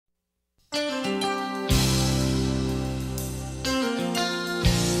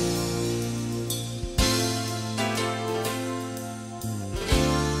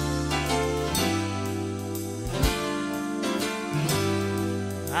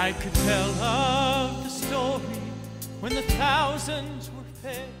I could tell of the story when the thousands were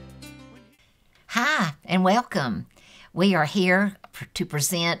fed. Hi, and welcome. We are here to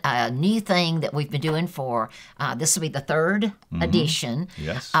present a new thing that we've been doing for, this will be the third edition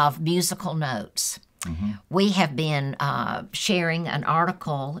of Musical Notes. We have been sharing an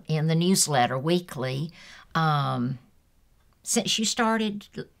article in the newsletter weekly since you started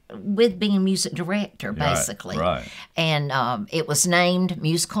with being a music director, basically. Right. And it was named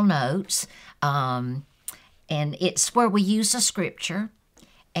Musical Notes, and it's where we use a scripture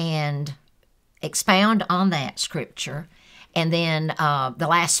and expound on that scripture. And then the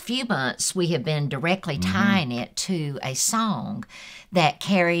last few months, we have been directly tying it to a song that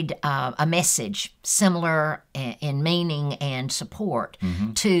carried a message similar in meaning and support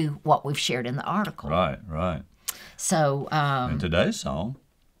to what we've shared in the article. Right. So, and today's song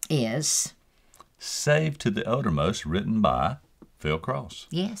is Saved to the Uttermost, written by Phil Cross.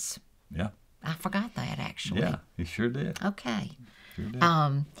 Yes. Yeah. I forgot that, actually. Yeah, he sure did. Okay. Sure did.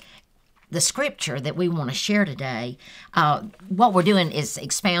 The scripture that we want to share today, what we're doing is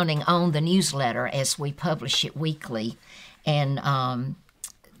expounding on the newsletter as we publish it weekly. And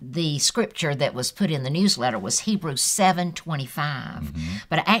the scripture that was put in the newsletter was Hebrews 7:25.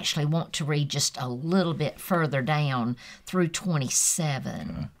 But I actually want to read just a little bit further down through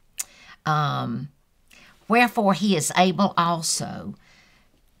 27. Wherefore he is able also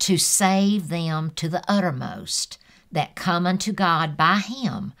to save them to the uttermost that come unto God by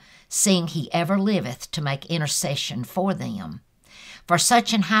him, seeing he ever liveth to make intercession for them. For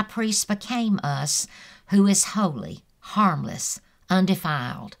such an high priest became us, who is holy, harmless,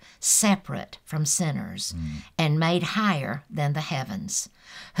 undefiled, separate from sinners, and made higher than the heavens,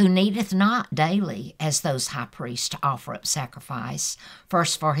 who needeth not daily, as those high priests, to offer up sacrifice,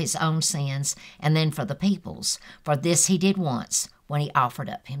 first for his own sins, and then for the people's. For this he did once, when he offered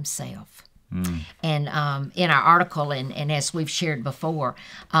up himself. And in our article, and as we've shared before,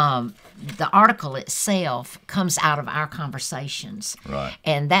 the article itself comes out of our conversations. Right.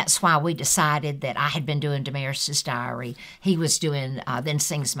 And that's why we decided that I had been doing Damaris' diary. He was doing Then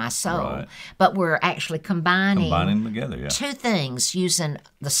Sings My Soul. Right. But we're actually combining them together, yeah. two things, using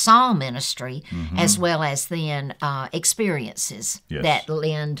the song ministry as well as then experiences that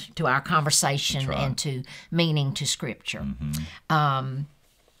lend to our conversation and to meaning to Scripture.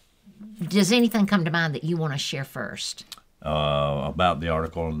 Does anything come to mind that you want to share first? About the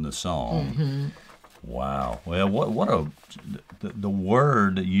article and the song. Wow. Well, the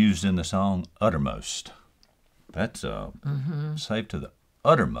word used in the song, uttermost. That's saved to the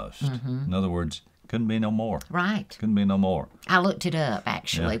uttermost. In other words, couldn't be no more. Right. Couldn't be no more. I looked it up,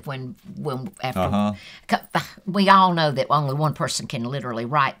 actually, when after we all know that only one person can literally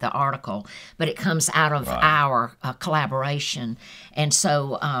write the article, but it comes out of our collaboration. And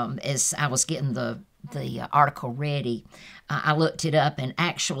so as I was getting the article ready, I looked it up, and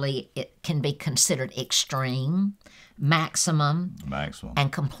actually it can be considered extreme, maximum,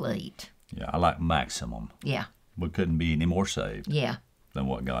 and complete. Yeah, I like maximum. Yeah. We couldn't be any more saved. Yeah. Than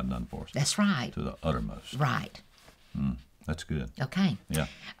what God done for us. That's right. To the uttermost. Right. That's good. Okay. Yeah.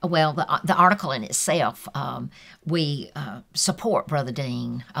 Well, the article in itself, we support Brother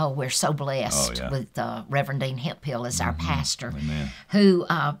Dean. Oh, we're so blessed with Reverend Dean Hemphill as our pastor, who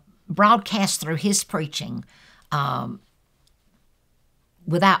broadcasts through his preaching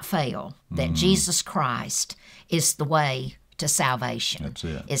without fail that Jesus Christ is the way to salvation. That's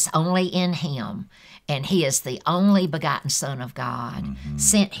it. It's only in him, and he is the only begotten Son of God,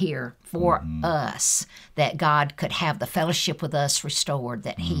 sent here for us, that God could have the fellowship with us restored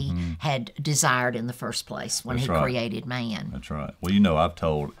that he had desired in the first place when he created man. That's right.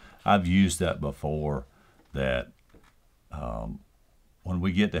 Well, I've used that before, that when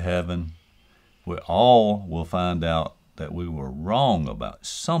we get to heaven, we all will find out that we were wrong about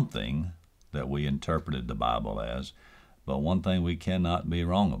something that we interpreted the Bible as. But one thing we cannot be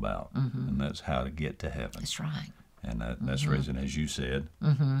wrong about, and that's how to get to heaven. That's right. And that's the reason, as you said,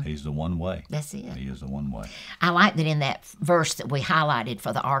 he's the one way. That's it. He is the one way. I like that in that verse that we highlighted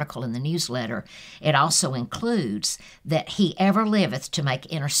for the article in the newsletter, it also includes that he ever liveth to make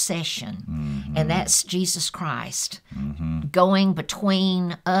intercession. And that's Jesus Christ going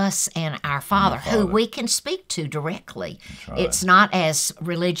between us and our Father, who we can speak to directly. Right. It's not as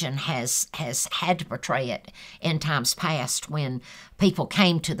religion has had to portray it in times past, when people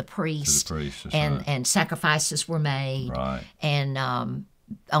came to the priest, and sacrifices were made, and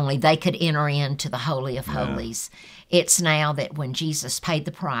only they could enter into the Holy of Holies. It's now that when Jesus paid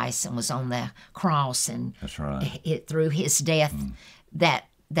the price and was on the cross, and through his death, that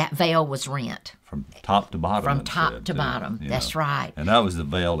veil was rent from top to bottom. From it top said, to too, bottom. you That's know. right. And that was the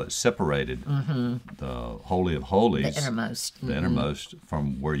veil that separated the Holy of Holies, The innermost. the innermost,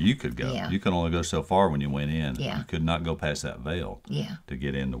 from where you could go. Yeah. You could only go so far when you went in. Yeah. You could not go past that veil Yeah. to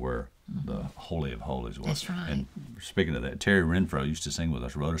get into where the Holy of Holies was. That's right. And speaking of that, Terry Renfro used to sing with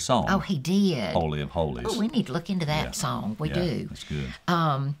us, wrote a song, Oh, he did. Holy of Holies. Oh, we need to look into that Yeah. song. We Yeah, do. That's good.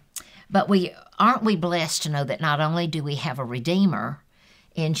 But aren't we blessed to know that not only do we have a Redeemer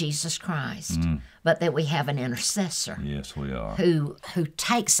in Jesus Christ, but that we have an intercessor Yes, we are. who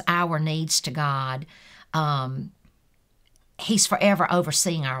takes our needs to God. He's forever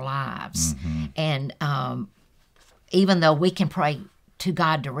overseeing our lives. And even though we can pray to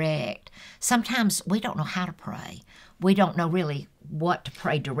God direct, sometimes we don't know how to pray. We don't know really what to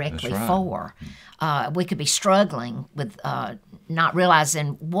pray directly That's right. for. We could be struggling with not realizing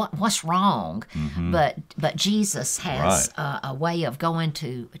what's wrong, but Jesus has a way of going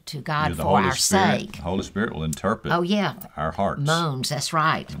to God The for Holy our Spirit, sake. The Holy Spirit will interpret Oh yeah, our hearts. moans. That's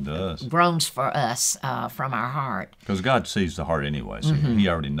right. It does. Groans for us from our heart. Because God sees the heart anyway, so He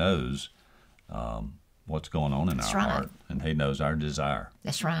already knows what's going on in That's our right. heart, and He knows our desire.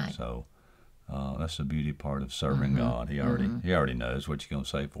 That's right. So that's the beauty part of serving God. He already knows what you're going to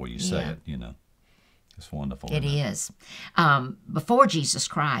say before you say Yeah. it. You know, it's wonderful. It isn't is. Before Jesus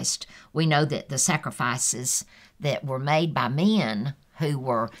Christ, we know that the sacrifices that were made by men who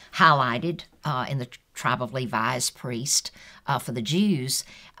were highlighted in the tribe of Levi as priest for the Jews,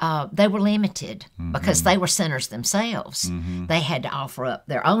 they were limited because they were sinners themselves. They had to offer up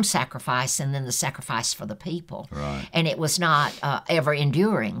their own sacrifice and then the sacrifice for the people. Right. And it was not ever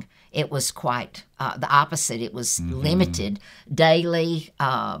enduring. It was quite the opposite. It was limited, daily,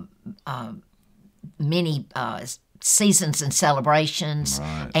 many seasons and celebrations.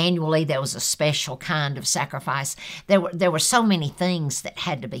 Right. Annually, there was a special kind of sacrifice. There were so many things that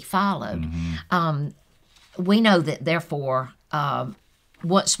had to be followed. We know that, therefore,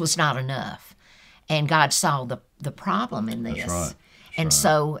 once was not enough, and God saw the problem in this. That's right. And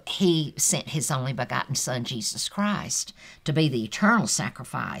so He sent His only begotten Son, Jesus Christ, to be the eternal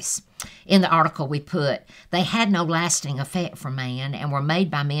sacrifice. In the article we put, they had no lasting effect for man and were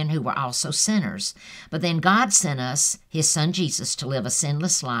made by men who were also sinners. But then God sent us His Son Jesus to live a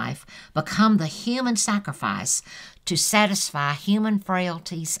sinless life, become the human sacrifice to satisfy human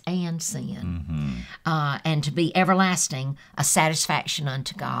frailties and sin, and to be everlasting, a satisfaction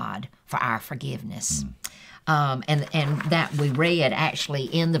unto God for our forgiveness. And that we read actually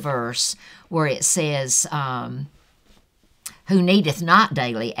in the verse where it says, who needeth not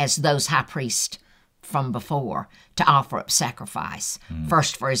daily as those high priests from before to offer up sacrifice,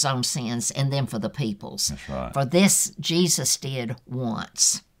 first for his own sins and then for the people's. That's right. For this Jesus did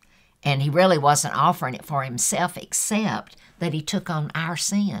once. And He really wasn't offering it for Himself except that He took on our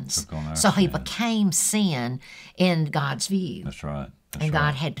sins. So He became sin in God's view. That's right. That's And God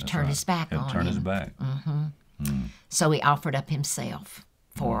right. had to That's turn right. His back Had to on turn His him. back. So He offered up Himself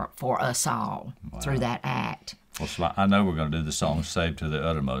for us all through that act. Well, I know we're going to do the song "Saved to the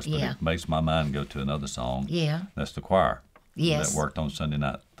Uttermost," but Yeah. it makes my mind go to another song. Yeah. That's the choir. Yes. That worked on Sunday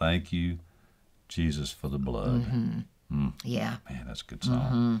night. Thank you, Jesus, for the blood. Yeah. Man, that's a good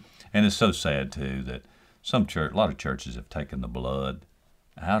song. And it's so sad too that a lot of churches have taken the blood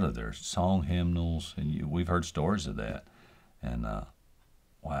out of their song hymnals, and we've heard stories of that. And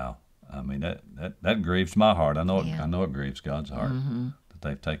wow, I mean that grieves my heart. I know Yeah. it grieves God's heart that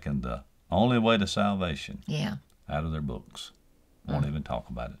they've taken the only way to salvation Yeah. out of their books. Won't even talk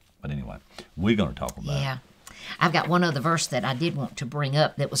about it. But anyway, we're going to talk about it. Yeah. I've got one other verse that I did want to bring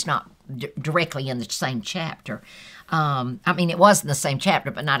up that was not directly in the same chapter. I mean, it was in the same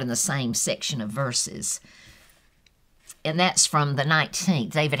chapter, but not in the same section of verses. And that's from the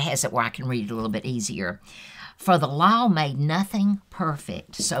 19th. David has it where I can read it a little bit easier. For the law made nothing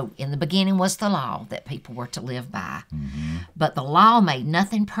perfect. So in the beginning was the law that people were to live by. But the law made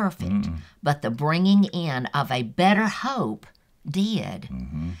nothing perfect, but the bringing in of a better hope did,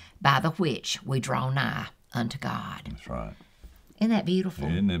 by the which we draw nigh unto God. That's right. Isn't that beautiful?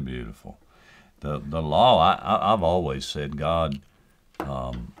 Isn't it beautiful? The law, I've always said God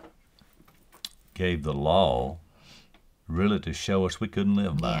gave the law really to show us we couldn't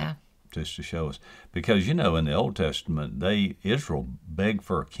live by Yeah. it. Just to show us. Because, in the Old Testament, Israel begged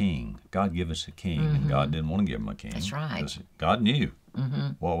for a king. God give us a king, and God didn't want to give them a king. That's right. 'Cause God knew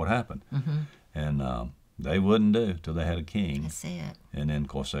what would happen. And they wouldn't do till they had a king. That's it. And then, of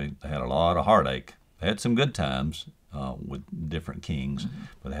course, they had a lot of heartache. They had some good times with different kings,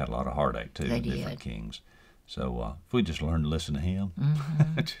 but they had a lot of heartache, too, They with different did. kings. So if we just learn to listen to Him,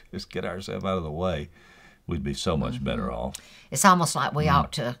 just get ourselves out of the way, we'd be so much better off. It's almost like we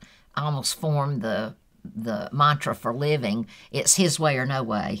ought to almost formed the mantra for living. It's His way or no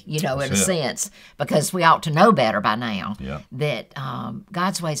way, in a sense, because we ought to know better by now that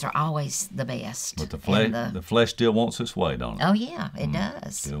God's ways are always the best. But the flesh still wants its way, don't it? Oh, yeah, it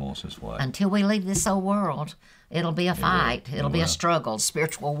does. Still wants its way. Until we leave this old world, it'll be a fight. It'll be a struggle,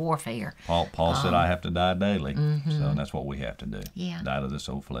 spiritual warfare. Paul said, I have to die daily. So that's what we have to do. Yeah. Die to this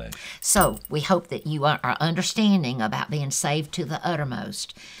old flesh. So we hope that you are understanding about being saved to the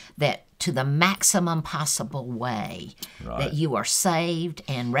uttermost, that to the maximum possible way, that you are saved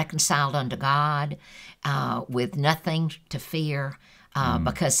and reconciled unto God with nothing to fear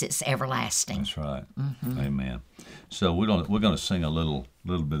because it's everlasting. That's right. Amen. So we're gonna sing a little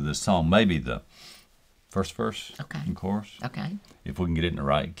bit of this song, maybe the first verse and chorus. Okay. If we can get it in the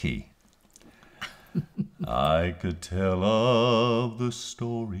right key. I could tell of the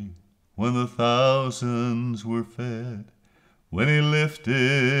story when the thousands were fed, when He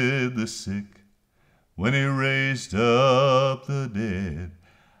lifted the sick, when He raised up the dead.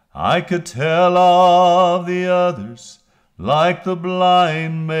 I could tell of the others, like the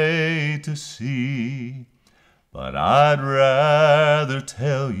blind made to see, but I'd rather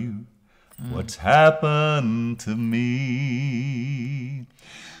tell you what's happened to me.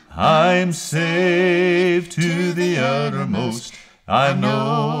 I'm saved to the uttermost. I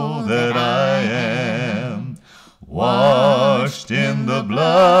know that I am washed in the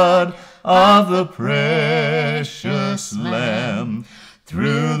blood of the precious Lamb.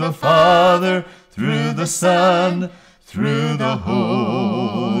 Through the Father, through the Son, through the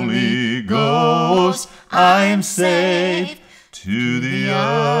Holy Ghost, I am saved to the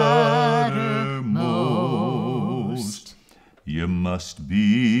uttermost. You must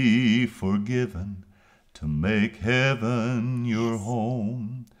be forgiven to make heaven your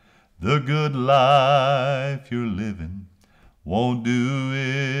home. The good life you're living won't do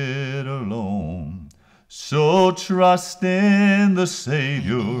it alone. So trust in the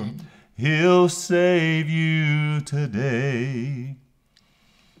Savior. He'll save you today.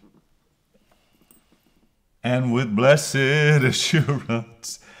 And with blessed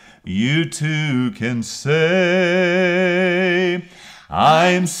assurance, you too can say,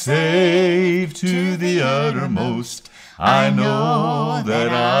 I'm saved to the uttermost. I know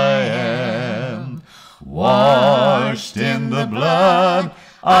that I am washed in the blood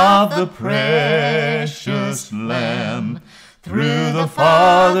of the precious Lamb. Through the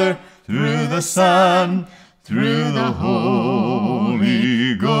Father, through the Son, through the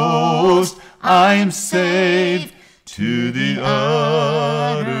Holy Ghost, I am saved to the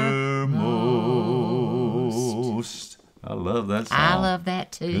uttermost. I love that song. I love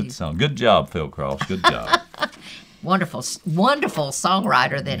that too. Good song. Good job, Phil Cross. Good job. Wonderful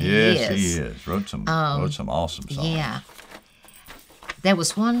songwriter that he is. Yes, he is. Wrote some awesome songs. Yeah. There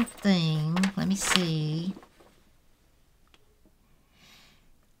was one thing. Let me see.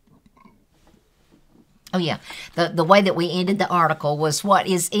 Oh, yeah. The way that we ended the article was what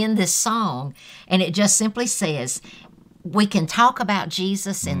is in this song. And it just simply says, we can talk about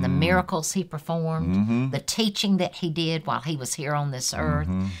Jesus and the miracles He performed, the teaching that He did while He was here on this earth.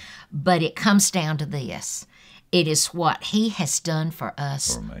 But it comes down to this. It is what He has done for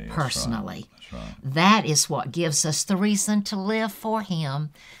us personally. That's right. That is what gives us the reason to live for Him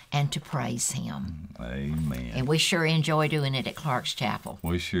and to praise Him. Amen. And we sure enjoy doing it at Clark's Chapel.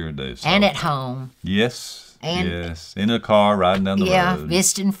 We sure do. So. And at home. Yes. Yes. In a car, riding down the road. Yeah,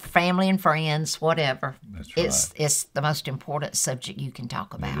 visiting family and friends, whatever. That's right. It's the most important subject you can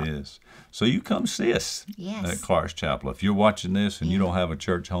talk about. It is. So you come see us at Clark's Chapel. If you're watching this and you don't have a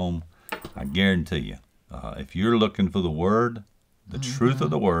church home, I guarantee you, if you're looking for the Word, the truth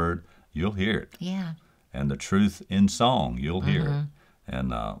of the Word, you'll hear it. Yeah. And the truth in song, you'll hear it.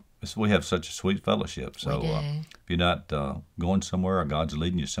 And we have such a sweet fellowship. So if you're not going somewhere or God's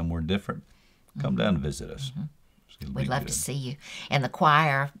leading you somewhere different, come down and visit us. We'd love to see you. And the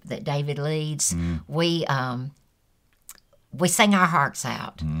choir that David leads, we sing our hearts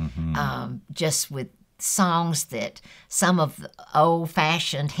out just with songs that some of the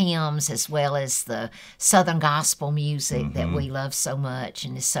old-fashioned hymns as well as the Southern gospel music that we love so much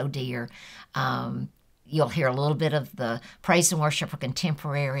and is so dear. You'll hear a little bit of the praise and worship or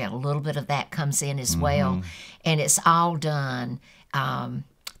contemporary, a little bit of that comes in as well. And it's all done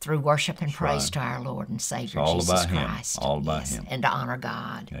through worship and praise to our Lord and Savior Jesus Christ. All about Him. And to honor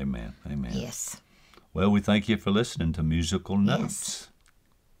God. Amen. Amen. Yes. Well, we thank you for listening to Musical Notes.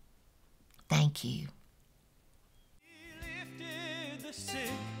 Thank you. He lifted the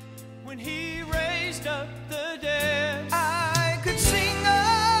sick when He raised up the dead. I could sing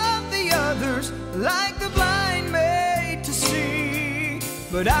of the others like the blind made to see,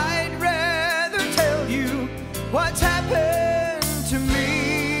 but but I'd rather tell you what's happened to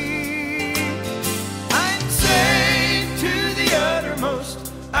me. I'm saved to the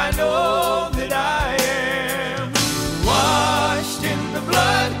uttermost. I know that I am washed in the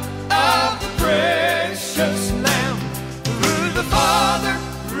blood of the precious Lamb. Through the Father,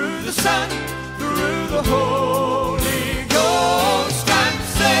 through the Son, through the Holy Ghost, I'm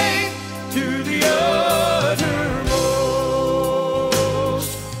saved to the uttermost.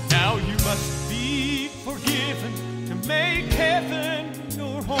 Now you must be forgiven to make heaven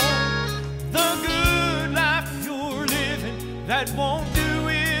your home. The good life you're living, that won't